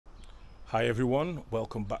Hi everyone,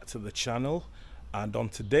 welcome back to the channel, and on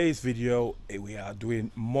today's video we are doing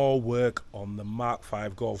more work on the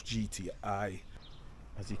mk5 Golf GTI.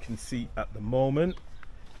 As you can see at the moment,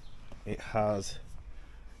 it has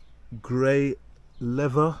grey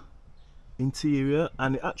leather interior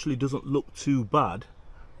and it actually doesn't look too bad,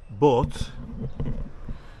 but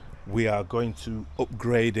we are going to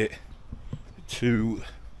upgrade it to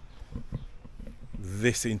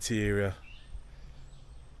this interior.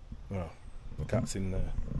 Well, the cat's in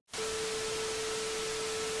there.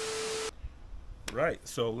 Right,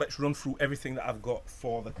 so let's run through everything that I've got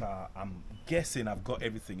for the car. I'm guessing I've got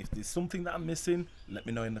everything. If there's something that I'm missing, let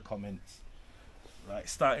me know in the comments. Right,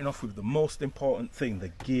 starting off with the most important thing, the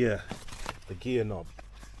gear knob.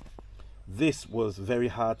 This was very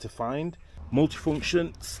hard to find.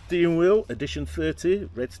 Multifunction steering wheel, edition 30,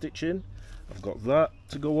 red stitching. I've got that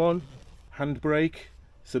to go on. Handbrake.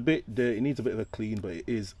 It's a bit dirty, it needs a bit of a clean, but it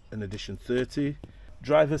is an edition 30.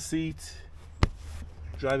 Driver seat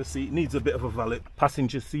needs a bit of a valet.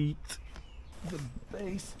 Passenger seat. The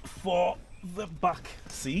base for the back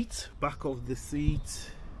seat. Back of the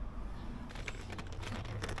seat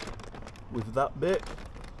with that bit.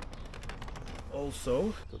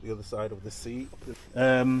 Also, got the other side of the seat.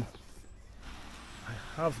 I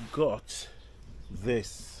have got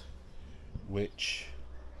this, which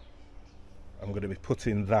I'm going to be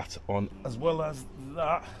putting that on, as well as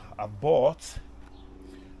that I bought,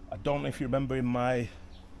 I don't know if you remember in my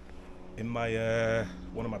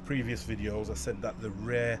one of my previous videos I said that the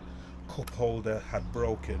rear cup holder had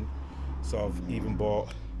broken, so I've even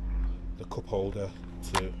bought the cup holder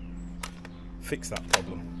to fix that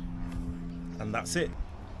problem, and that's it.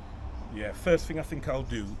 Yeah, first thing I think I'll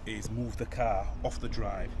do is move the car off the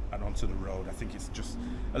drive and onto the road. I think it's just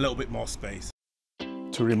a little bit more space.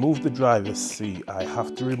 To remove the driver's seat, I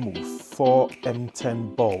have to remove 4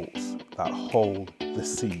 M10 bolts that hold the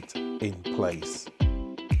seat in place.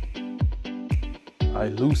 I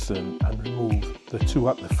loosen and remove the 2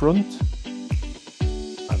 at the front,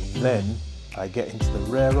 and then I get into the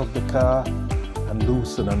rear of the car and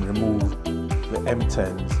loosen and remove the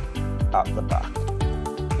M10s at the back.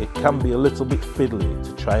 It can be a little bit fiddly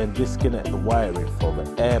to try and disconnect the wiring for the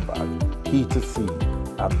airbag, heated seat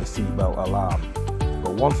and the seatbelt alarm.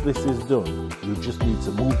 But once this is done, you just need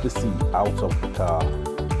to move the seat out of the car.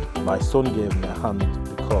 My son gave me a hand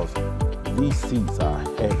because these seats are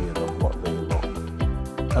heavier than what they look.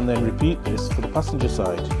 And then repeat this for the passenger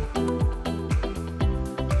side.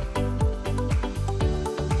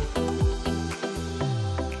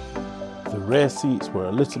 The rear seats were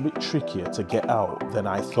a little bit trickier to get out than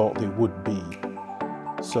I thought they would be.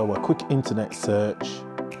 So a quick internet search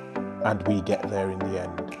and we get there in the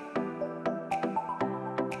end.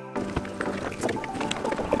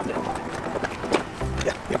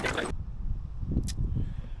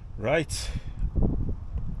 Right,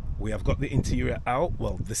 we have got the interior out,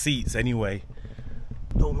 well, the seats anyway.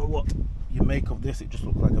 Don't know what you make of this, it just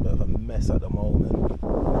looks like a bit of a mess at the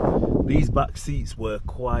moment. These back seats were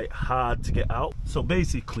quite hard to get out. So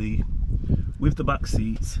basically, with the back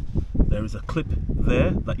seats, there is a clip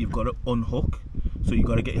there that you've got to unhook. So you've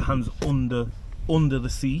got to get your hands under the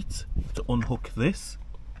seat to unhook this.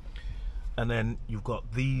 And then you've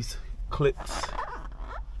got these clips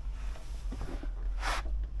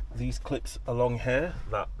along here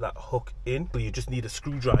that hook in. So you just need a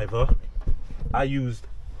screwdriver. I used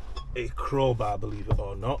a crowbar, believe it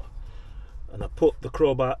or not, and I put the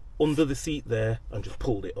crowbar under the seat there and just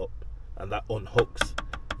pulled it up, and that unhooks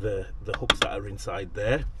the hooks that are inside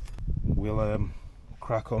there. We'll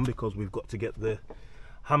crack on because we've got to get the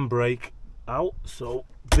handbrake out, so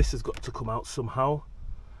this has got to come out somehow,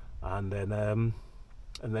 and then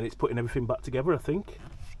it's putting everything back together, I think.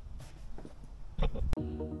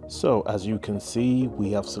 So as you can see,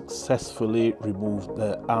 we have successfully removed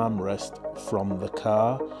the armrest from the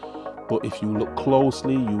car, but if you look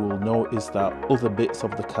closely you will notice that other bits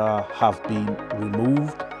of the car have been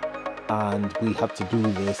removed, and we had to do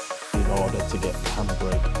this in order to get the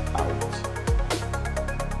handbrake out.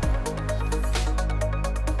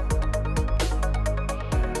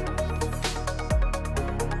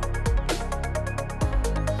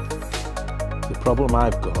 The problem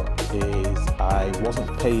I've got is I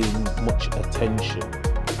wasn't paying much attention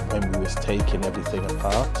when we was taking everything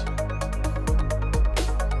apart.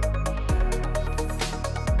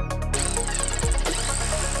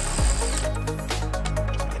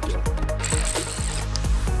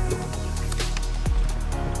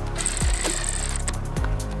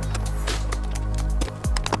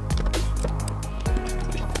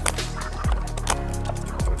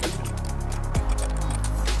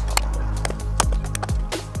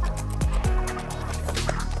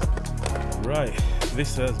 Right,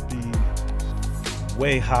 this has been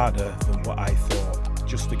way harder than what I thought.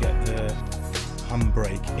 Just to get the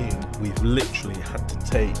handbrake in, we've literally had to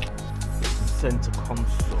take the center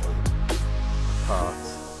console apart,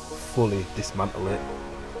 fully dismantle it.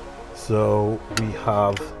 So we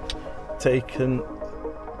have taken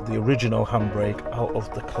the original handbrake out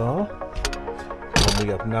of the car, and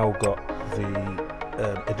we have now got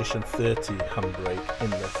the Edition 30 handbrake in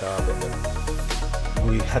the car. But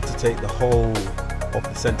we had to take the whole of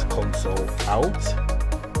the center console out,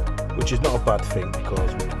 which is not a bad thing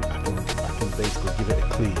because I can basically give it a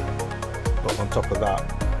clean. But on top of that,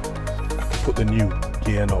 I can put the new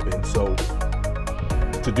gear knob in. So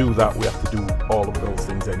to do that, we have to do all of those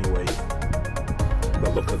things anyway.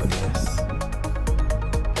 But look at the mess.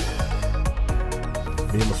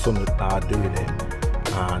 Me and my son are doing it,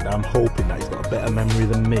 and I'm hoping that he's got a better memory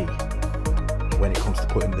than me when it comes to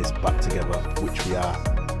putting this back together, which we are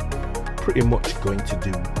pretty much going to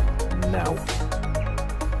do now.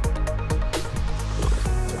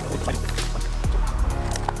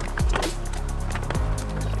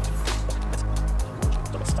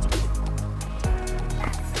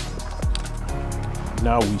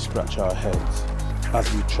 Now we scratch our heads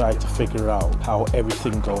as we try to figure out how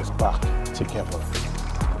everything goes back together.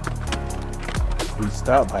 We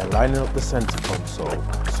start by lining up the center console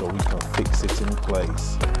so we can fix it in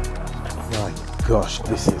place. My gosh,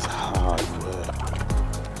 this is hard work.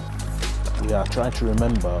 We are trying to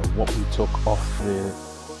remember what we took off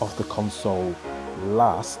the console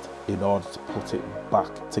last in order to put it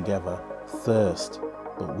back together first,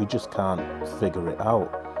 but we just can't figure it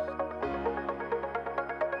out.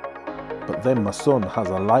 But then my son has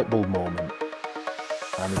a light bulb moment,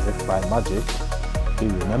 and as if by magic, he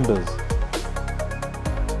remembers.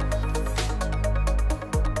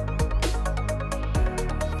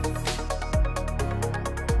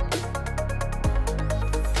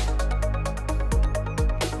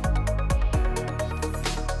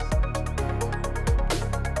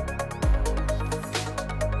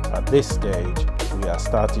 At this stage, we are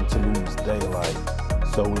starting to lose daylight,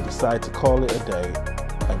 so we decide to call it a day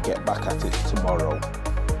and get back at it tomorrow.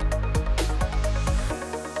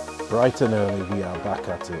 Bright and early we are back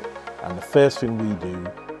at it, and the first thing we do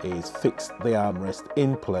is fix the armrest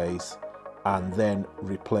in place and then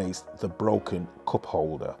replace the broken cup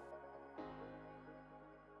holder.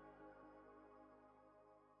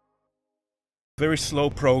 Very slow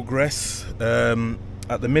progress.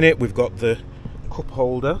 At the minute we've got the cup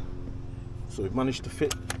holder, so we've managed to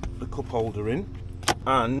fit the cup holder in,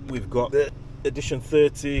 and we've got the Edition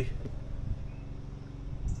 30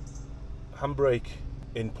 handbrake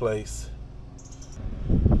in place.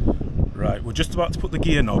 Right, we're just about to put the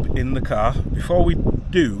gear knob in the car. Before we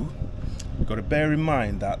do, you've got to bear in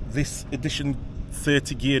mind that this Edition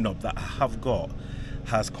 30 gear knob that I have got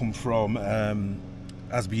has come from,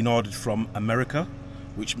 has been ordered from America,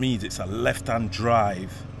 which means it's a left-hand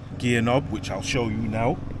drive gear knob, which I'll show you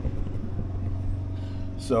now.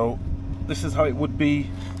 So this is how it would be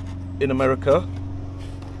in America.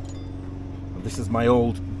 This is my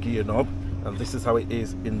old gear knob, and this is how it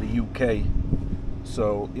is in the UK.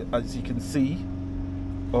 So as you can see,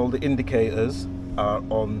 all the indicators are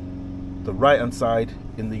on the right hand side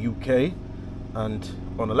in the UK, and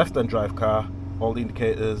on a left hand drive car all the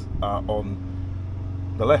indicators are on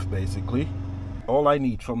the left basically. All I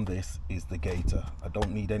need from this is the gator. I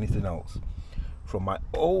don't need anything else. From my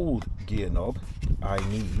old gear knob I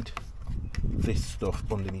need this stuff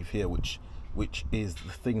underneath here, which is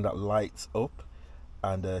the thing that lights up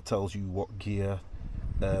and tells you what gear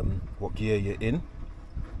you're in.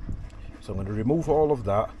 So I'm going to remove all of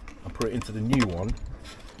that and put it into the new one,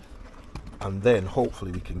 and then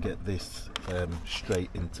hopefully we can get this straight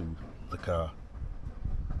into the car.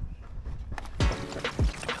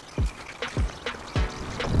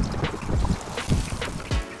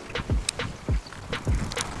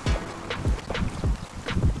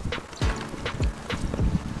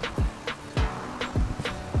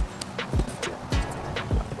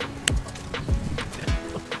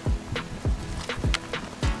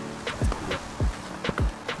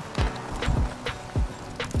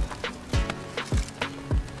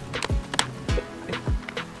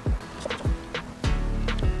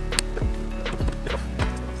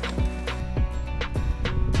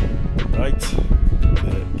 Right,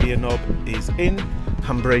 the gear knob is in,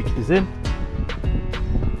 handbrake is in.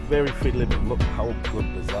 Very fiddly, but look how good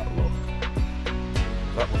does that look.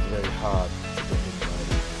 That was very hard to get in right.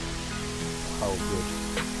 How good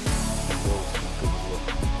those things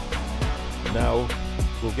look. Now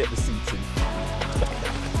we'll get the seats in.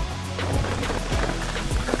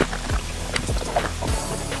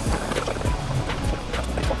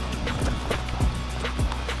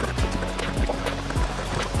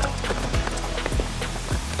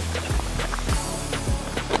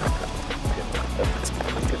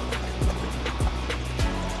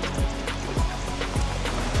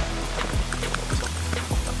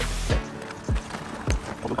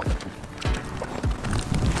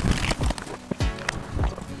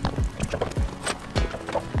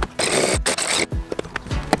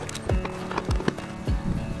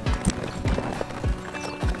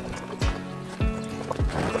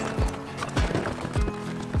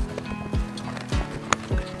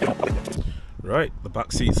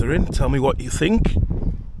 back seats are in. Tell me what you think.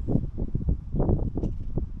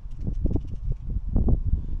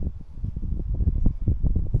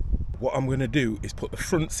 What I'm going to do is put the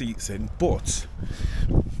front seats in, but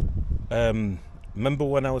remember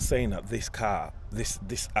when I was saying that this car, this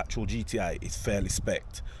actual GTI is fairly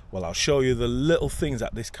spec'd? Well, I'll show you the little things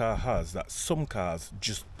that this car has that some cars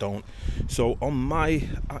just don't. So on my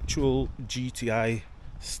actual GTI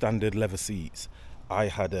standard leather seats, I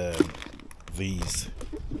had these,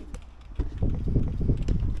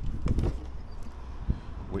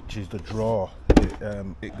 which is the drawer.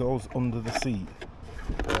 It goes under the seat.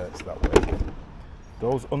 It's that way.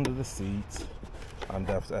 Goes under the seat, and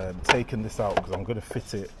I've taken this out because I'm going to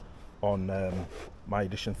fit it on my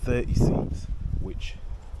Edition 30 seats, which,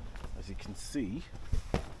 as you can see,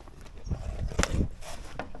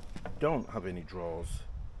 don't have any drawers.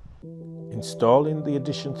 Installing the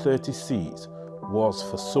Edition 30 seats was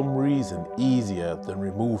for some reason easier than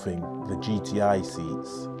removing the GTI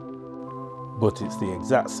seats, but it's the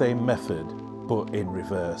exact same method but in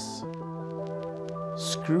reverse.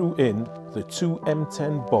 Screw in the two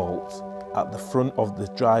M10 bolts at the front of the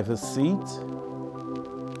driver's seat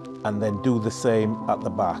and then do the same at the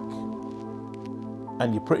back,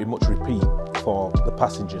 and you pretty much repeat for the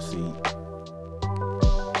passenger seat.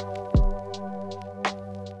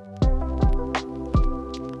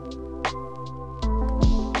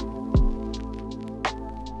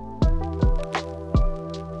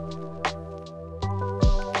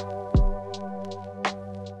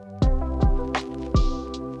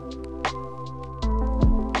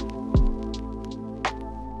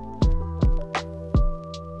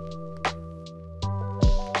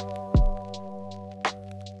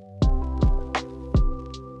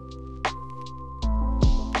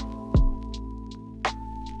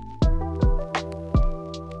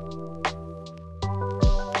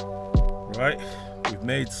 Right, we've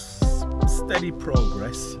made steady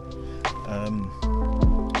progress, and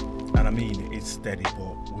I mean it's steady,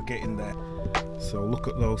 but we're getting there. So look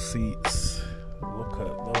at those seats, look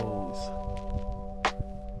at those.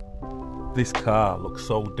 This car looks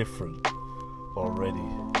so different already,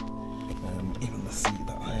 even the seat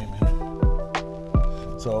that I am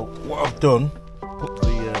in. So what I've done, put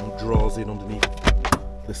the drawers in underneath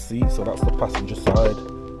the seat, so that's the passenger side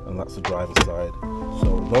and that's the driver's side.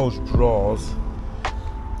 So those drawers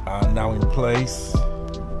are now in place.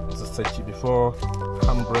 As I said to you before,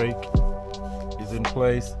 handbrake is in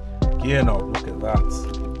place. Gear knob, look at that,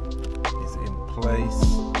 is in place.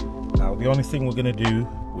 Now the only thing we're going to do,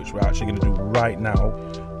 which we're actually going to do right now,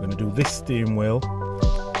 we're going to do this steering wheel,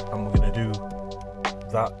 and we're going to do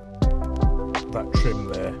that trim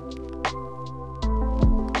there.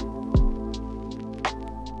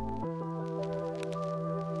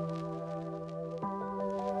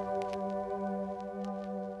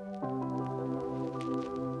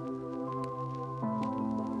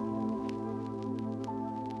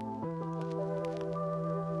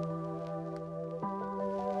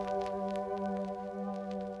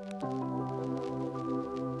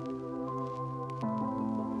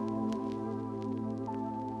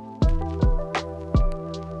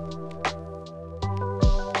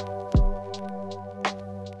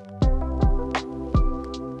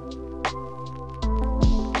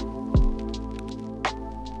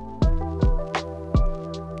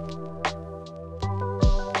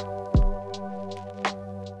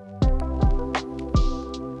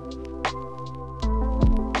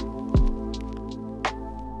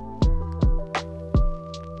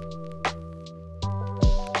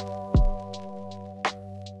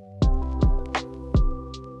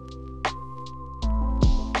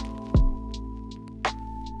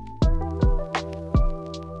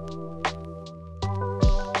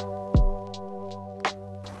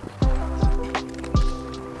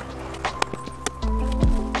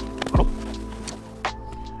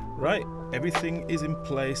 Right, everything is in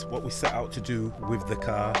place, what we set out to do with the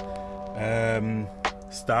car.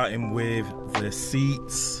 Starting with the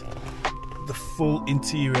seats, the full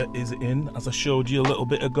interior is in, as I showed you a little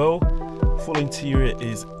bit ago. Full interior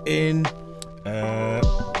is in.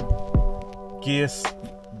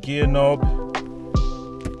 Gear knob,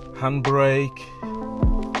 handbrake,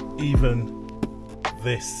 even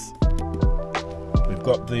this. We've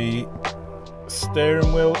got the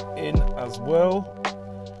steering wheel in as well.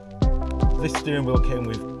 This steering wheel came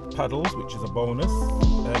with paddles, which is a bonus.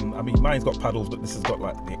 I mean, mine's got paddles, but this has got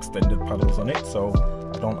like the extended paddles on it, so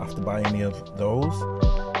I don't have to buy any of those.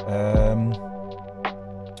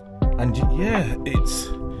 And yeah, it's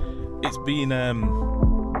been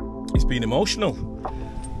emotional.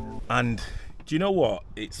 And do you know what?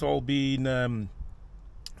 It's all been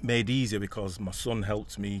made easier because my son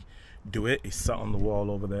helped me do it. He's sat on the wall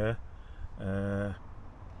over there.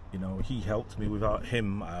 You know, he helped me. Without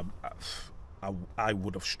him, I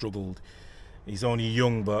would have struggled. He's only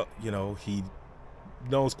young, but you know, he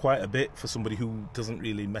knows quite a bit for somebody who doesn't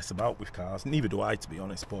really mess about with cars. Neither do I, to be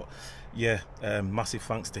honest. But yeah, massive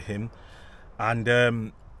thanks to him.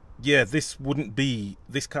 And yeah, this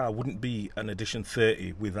car wouldn't be an Edition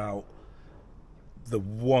 30 without the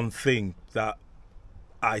one thing that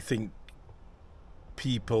I think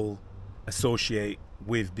people associate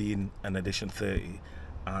with being an Edition 30,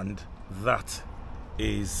 and that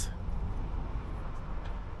is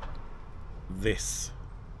this.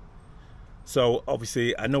 So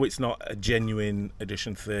obviously I know it's not a genuine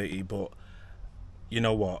Edition 30, but you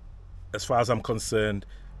know what, as far as I'm concerned,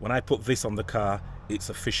 when I put this on the car, it's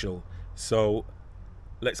official. So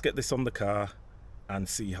let's get this on the car and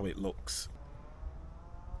see how it looks.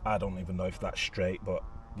 I don't even know if that's straight, but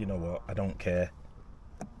you know what, I don't care.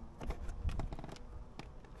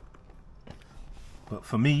 But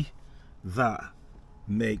for me, that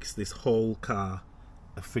makes this whole car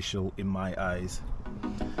official in my eyes.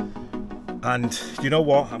 And you know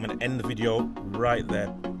what, I'm going to end the video right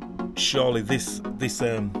there. Surely this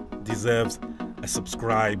deserves a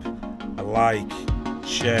subscribe, a like,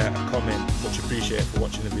 share, a comment. Much appreciated for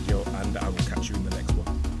watching the video, and I will catch you in the next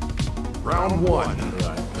one. Round one.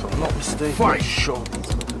 Right, if I'm not mistaken, Fight. sure.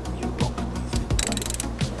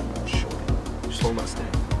 Just hold that steady.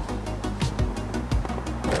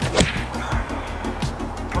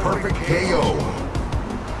 Perfect KO.